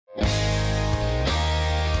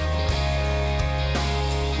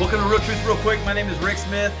Welcome to Real Truth Real Quick. My name is Rick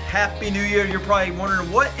Smith. Happy New Year. You're probably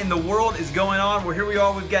wondering what in the world is going on. Well, here we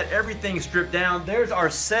are. We've got everything stripped down. There's our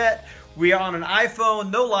set. We are on an iPhone,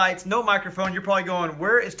 no lights, no microphone. You're probably going,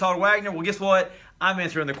 where is Todd Wagner? Well, guess what? I'm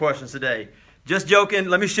answering the questions today. Just joking.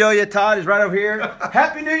 Let me show you. Todd is right over here.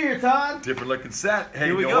 Happy New Year, Todd. Different looking set. Hey,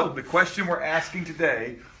 Here we go. The question we're asking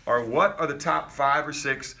today are what are the top 5 or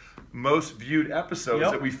 6 most viewed episodes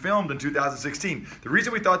that we filmed in 2016. The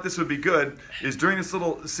reason we thought this would be good is during this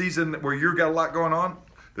little season where you've got a lot going on,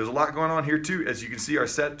 there's a lot going on here too. As you can see, our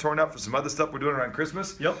set torn up for some other stuff we're doing around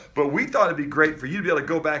Christmas. But we thought it'd be great for you to be able to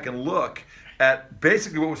go back and look at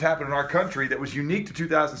basically what was happening in our country that was unique to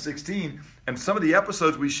 2016, and some of the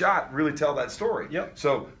episodes we shot really tell that story.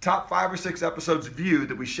 So top 5 or 6 episodes viewed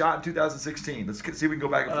that we shot in 2016. Let's see if we can go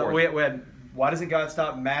back and forth. We had Why Doesn't God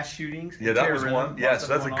Stop Mass Shootings? Yeah, that was one. Yes,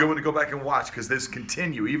 that's a good one to go back and watch because this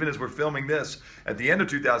continue. Even as we're filming this, at the end of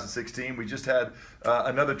 2016, we just had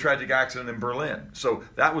another tragic accident in Berlin. So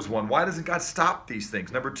that was one. Why doesn't God stop these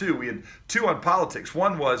things? Number 2, we had 2 on politics.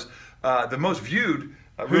 One was the most viewed.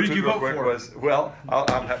 Who did you vote for? Was, well,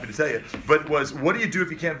 I'm happy to tell you. But was, what do you do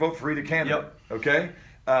if you can't vote for either candidate? Okay?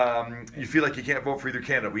 You feel like you can't vote for either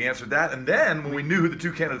candidate. We answered that. And then when we knew who the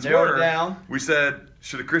 2 candidates were, we said,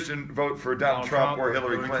 should a Christian vote for Donald Trump or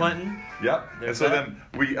Hillary Clinton? Yep. And so then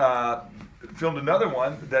we filmed another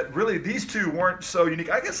one that really, these 2 weren't so unique.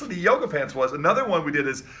 I guess the yoga pants was. Another one we did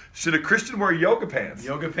is, should a Christian wear yoga pants?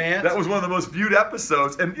 Yoga pants? That was one of the most viewed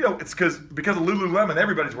episodes. And you know, it's because of Lululemon,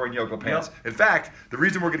 everybody's wearing yoga pants. In fact, the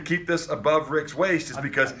reason we're going to keep this above Rick's waist is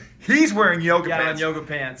because he's wearing yoga pants. Yoga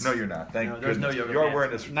pants. No, you're not. Thank there's goodness. no yoga You're pants.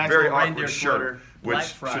 wearing this Nice very reindeer awkward sweater. shirt.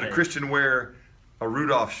 Which, should a Christian wear a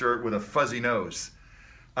Rudolph shirt with a fuzzy nose?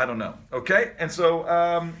 I don't know. Okay, and so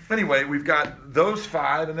anyway, we've got those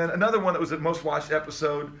 5, and then another one that was the most watched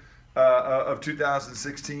episode of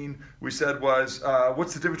 2016. We said was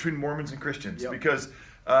what's the difference between Mormons and Christians? Because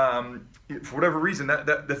for whatever reason,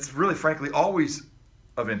 that's really, frankly, always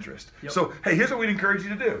of interest. So hey, here's what we'd encourage you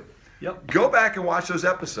to do. Go back and watch those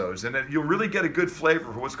episodes, and then you'll really get a good flavor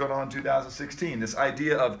for what's going on in 2016. This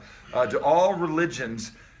idea of do all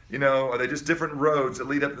religions, you know, are they just different roads that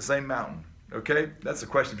lead up the same mountain? Okay, that's the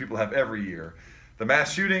question people have every year. The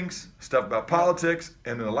mass shootings, stuff about politics,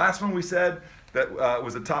 and then the last one we said that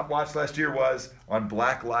was the top watch last year was on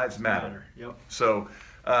Black Lives Matter. So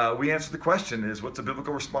we answered the question is, what's a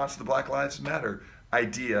biblical response to the Black Lives Matter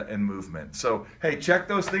idea and movement? So hey, check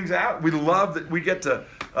those things out. We love that we get to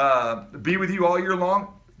be with you all year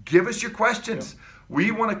long. Give us your questions.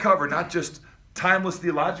 We want to cover not just timeless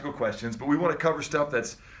theological questions, but we want to cover stuff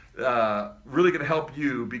that's really going to help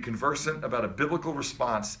you be conversant about a biblical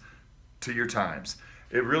response to your times.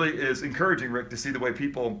 It really is encouraging, Rick, to see the way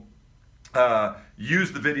people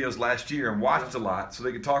used the videos last year and watched a lot so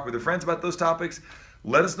they could talk with their friends about those topics.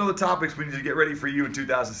 Let us know the topics we need to get ready for you in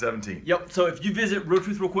 2017. So if you visit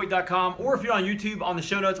realtruthrealquick.com, or if you're on YouTube, on the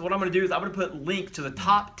show notes, what I'm going to do is I'm going to put links to the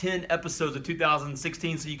top 10 episodes of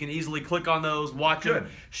 2016 so you can easily click on those, watch them,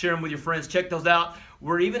 share them with your friends, check those out.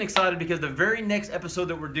 We're even excited because the very next episode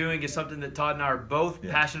that we're doing is something that Todd and I are both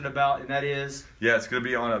passionate about, and that is... it's going to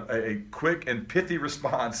be on a quick and pithy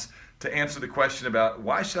response to answer the question about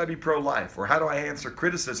why should I be pro-life, or how do I answer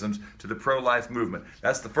criticisms to the pro-life movement.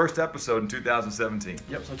 That's the first episode in 2017.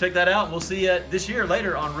 So check that out. We'll see you this year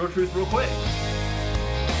later on Real Truth Real Quick.